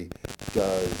Fincantieri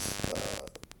does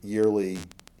yearly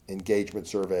engagement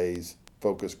surveys,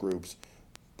 focus groups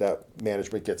that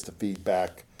management gets to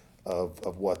feedback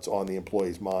of what's on the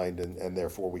employee's mind, and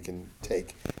therefore we can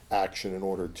take action in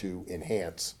order to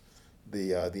enhance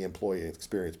the employee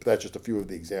experience. But that's just a few of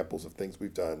the examples of things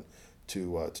we've done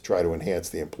to try to enhance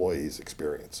the employee's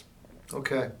experience.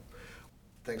 Okay.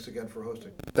 Thanks again for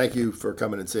hosting. Thank you for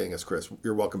coming and seeing us, Chris.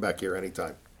 You're welcome back here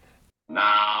anytime.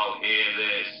 Now hear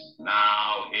this.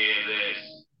 Now hear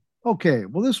this. Okay.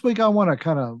 Well, this week I want to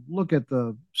kind of look at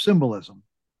the symbolism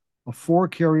of 4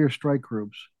 carrier strike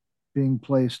groups being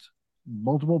placed in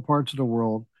multiple parts of the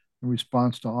world in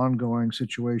response to ongoing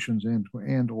situations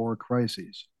and or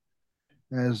crises.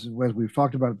 As we've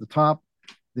talked about at the top,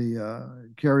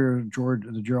 the carrier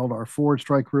the Gerald R. Ford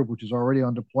strike group, which is already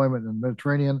on deployment in the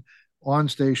Mediterranean, on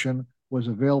station, was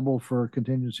available for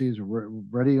contingencies,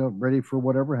 ready for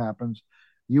whatever happens.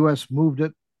 The U.S. moved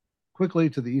it quickly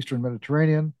to the Eastern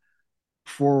Mediterranean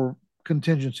for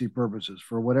contingency purposes,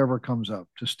 for whatever comes up,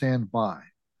 to stand by.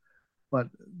 But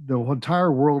the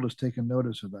entire world has taken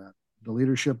notice of that. The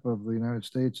leadership of the United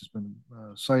States has been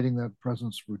citing that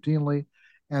presence routinely,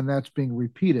 and that's being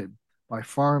repeated by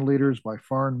foreign leaders, by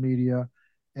foreign media,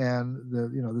 and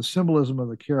the symbolism of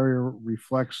the carrier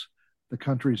reflects the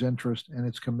country's interest and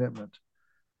its commitment.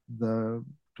 The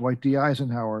Dwight D.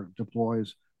 Eisenhower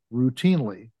deploys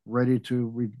routinely, ready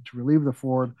to relieve the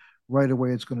Ford right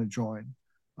away. It's going to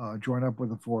join up with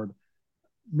the Ford.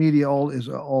 Media is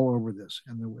all over this.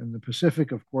 And in the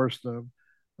Pacific, of course,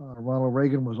 Ronald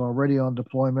Reagan was already on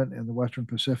deployment in the Western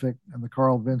Pacific, and the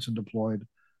Carl Vinson deployed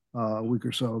a week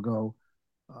or so ago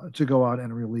to go out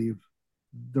and relieve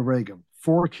the Reagan.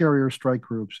 4 carrier strike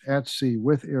groups at sea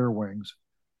with air wings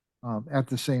at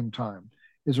the same time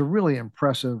is a really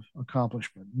impressive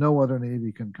accomplishment. No other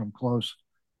Navy can come close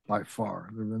by far.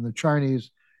 And the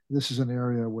Chinese, this is an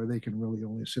area where they can really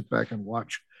only sit back and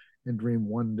watch and dream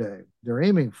one day. They're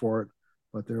aiming for it,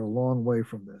 but they're a long way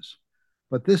from this.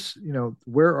 But this,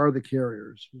 where are the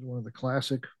carriers? Is one of the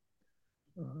classic,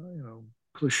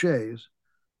 cliches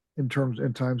in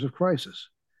times of crisis.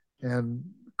 And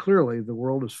clearly the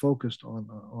world is focused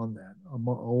on that,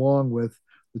 along with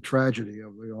the tragedy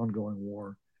of the ongoing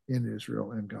war in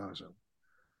Israel and Gaza.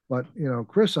 But,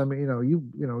 Chris, I mean,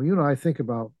 you and I think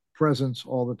about presence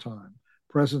all the time.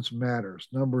 Presence matters.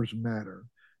 Numbers matter.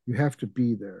 You have to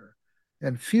be there.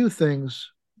 And few things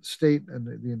state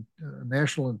the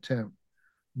national intent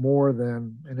more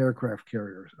than an aircraft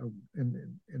carrier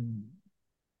in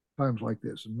times like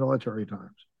this, in military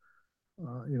times.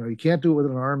 You can't do it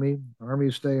with an army.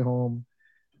 Armies stay home.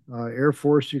 Air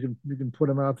Force, you can put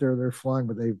them out there. They're flying,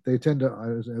 but they tend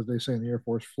to, as they say in the Air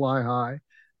Force, fly high.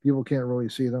 People can't really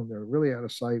see them. They're really out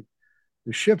of sight.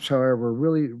 The ships, however,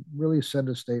 really send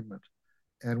a statement.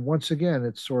 And once again,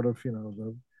 it's sort of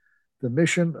the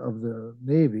mission of the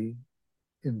Navy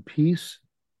in peace,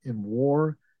 in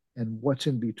war, and what's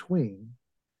in between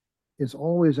is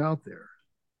always out there.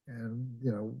 And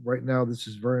right now this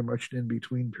is very much an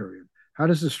in-between period. How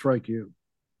does this strike you?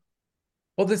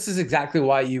 Well, this is exactly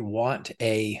why you want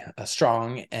a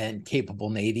strong and capable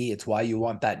Navy. It's why you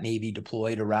want that Navy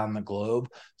deployed around the globe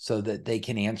so that they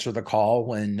can answer the call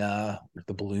when the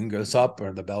balloon goes up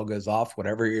or the bell goes off,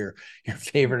 whatever your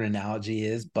favorite analogy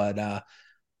is. But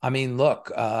I mean,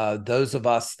 look, those of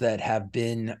us that have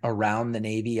been around the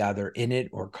Navy, either in it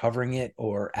or covering it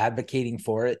or advocating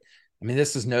for it, I mean,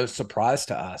 this is no surprise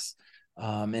to us.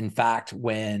 In fact,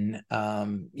 when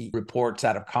reports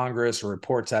out of Congress or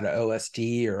reports out of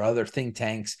OSD or other think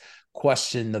tanks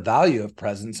question the value of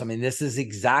presence, I mean, this is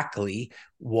exactly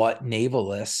what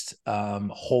navalists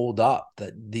hold up.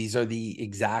 That these are the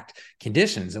exact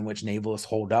conditions in which navalists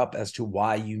hold up as to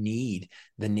why you need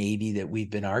the Navy that we've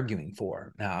been arguing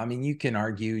for. Now, I mean, you can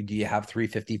argue, do you have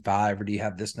 355 or do you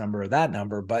have this number or that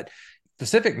number? But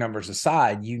specific numbers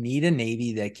aside, you need a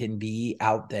Navy that can be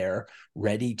out there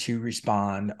ready to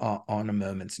respond on a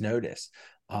moment's notice.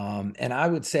 And I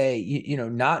would say, you know,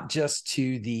 not just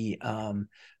to the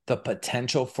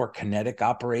potential for kinetic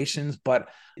operations, but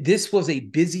this was a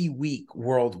busy week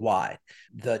worldwide.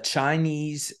 The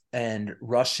Chinese and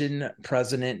Russian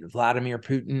President Vladimir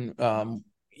Putin,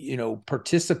 you know,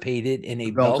 participated in a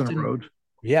Belt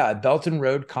and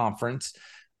Road conference,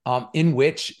 in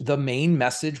which the main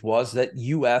message was that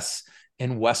U.S.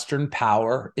 and Western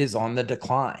power is on the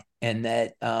decline, and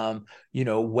that, you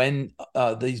know, when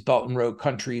these Belt and Road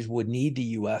countries would need the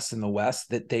U.S. and the West,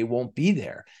 that they won't be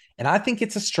there. And I think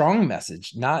it's a strong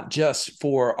message, not just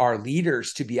for our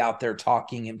leaders to be out there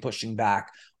talking and pushing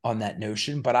back on that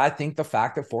notion, but I think the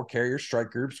fact that 4 carrier strike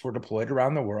groups were deployed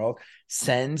around the world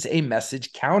sends a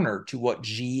message counter to what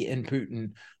Xi and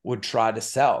Putin would try to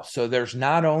sell. So there's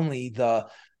not only the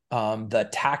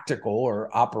tactical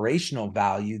or operational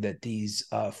value that these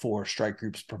 4 strike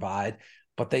groups provide,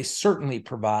 but they certainly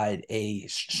provide a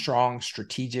strong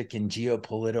strategic and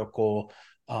geopolitical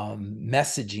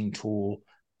messaging tool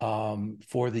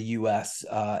for the U.S.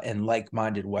 And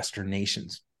like-minded Western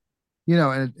nations. You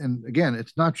know, and again,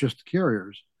 it's not just the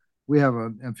carriers. We have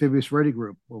an amphibious ready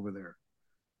group over there.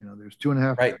 You know, there's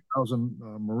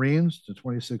 2,500 Marines to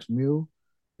 26 MU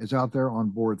is out there on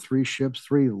board 3 ships,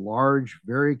 3 large,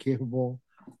 very capable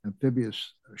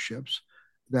amphibious ships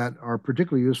that are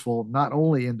particularly useful not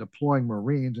only in deploying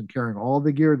Marines and carrying all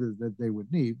the gear that they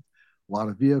would need, a lot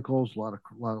of vehicles, a lot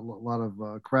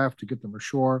of craft to get them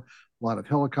ashore, a lot of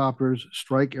helicopters,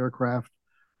 strike aircraft,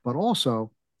 but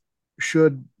also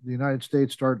should the United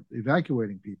States start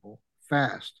evacuating people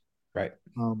fast. Right.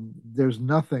 There's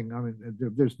nothing, I mean,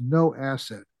 there's no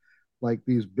asset like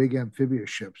these big amphibious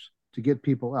ships to get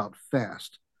people out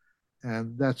fast.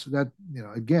 And you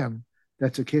know, again,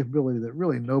 that's a capability that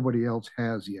really nobody else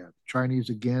has yet. Chinese,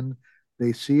 again,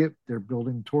 they see it, they're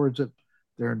building towards it,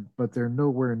 but they're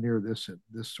nowhere near this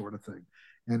sort of thing.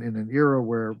 And in an era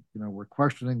where, you know, we're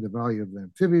questioning the value of the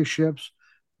amphibious ships,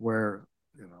 where,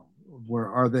 you know, where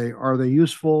are they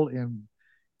useful in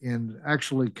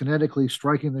actually kinetically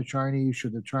striking the Chinese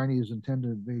should the Chinese intend to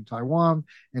invade Taiwan?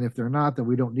 And if they're not, then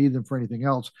we don't need them for anything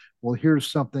else. Well,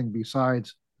 here's something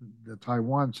besides the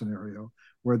Taiwan scenario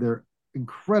where they're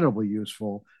incredibly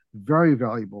useful, very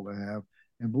valuable to have.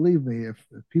 And believe me, if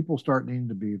people start needing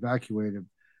to be evacuated,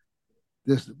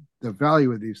 the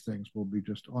value of these things will be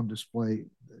just on display,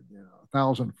 you know,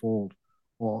 1,000-fold.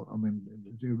 Well, I mean,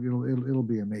 it'll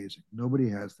be amazing. Nobody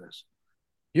has this.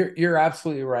 You're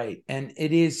absolutely right. And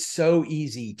it is so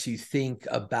easy to think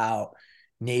about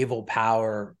naval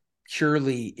power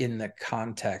purely in the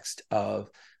context of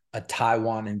a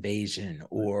Taiwan invasion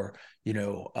or, you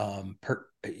know,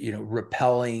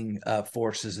 repelling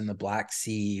forces in the Black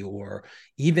Sea, or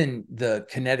even the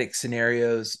kinetic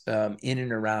scenarios in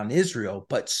and around Israel.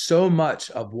 But so much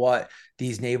of what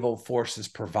these naval forces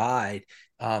provide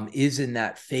is in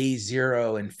that phase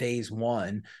 0 and phase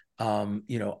 1,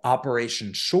 you know,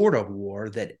 operation short of war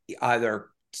that either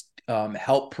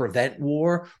help prevent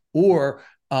war or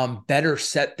better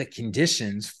set the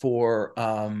conditions for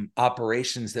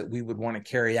operations that we would want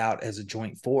to carry out as a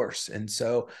joint force. And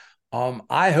so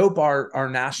I hope our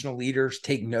national leaders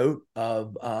take note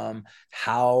of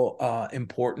how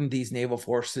important these naval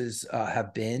forces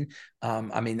have been.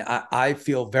 I mean, I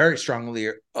feel very strongly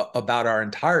about our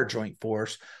entire joint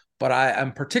force, but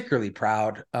I'm particularly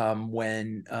proud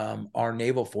when our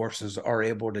naval forces are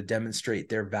able to demonstrate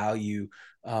their value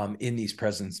in these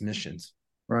presence missions.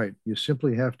 Right. You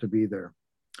simply have to be there.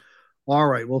 All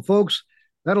right. Well, folks,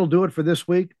 that'll do it for this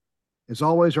week. As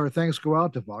always, our thanks go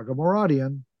out to Vago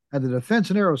Moradian and the Defense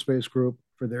and Aerospace Group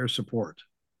for their support.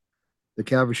 The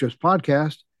CAVASSHIPS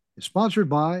podcast is sponsored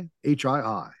by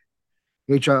HII.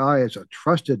 HII is a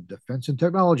trusted defense and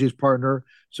technologies partner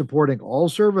supporting all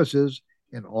services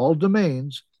in all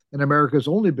domains and America's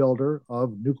only builder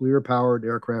of nuclear-powered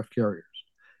aircraft carriers.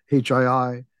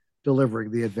 HII,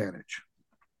 delivering the advantage.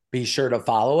 Be sure to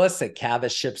follow us at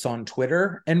CAVASSHIPS on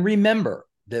Twitter. And remember,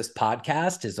 this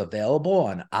podcast is available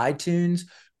on iTunes,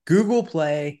 Google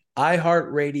Play,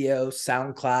 iHeartRadio,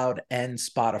 SoundCloud, and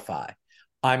Spotify.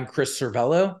 I'm Chris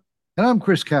Cervello. And I'm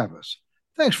Chris Cavas.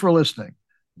 Thanks for listening.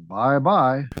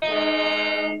 Bye-bye.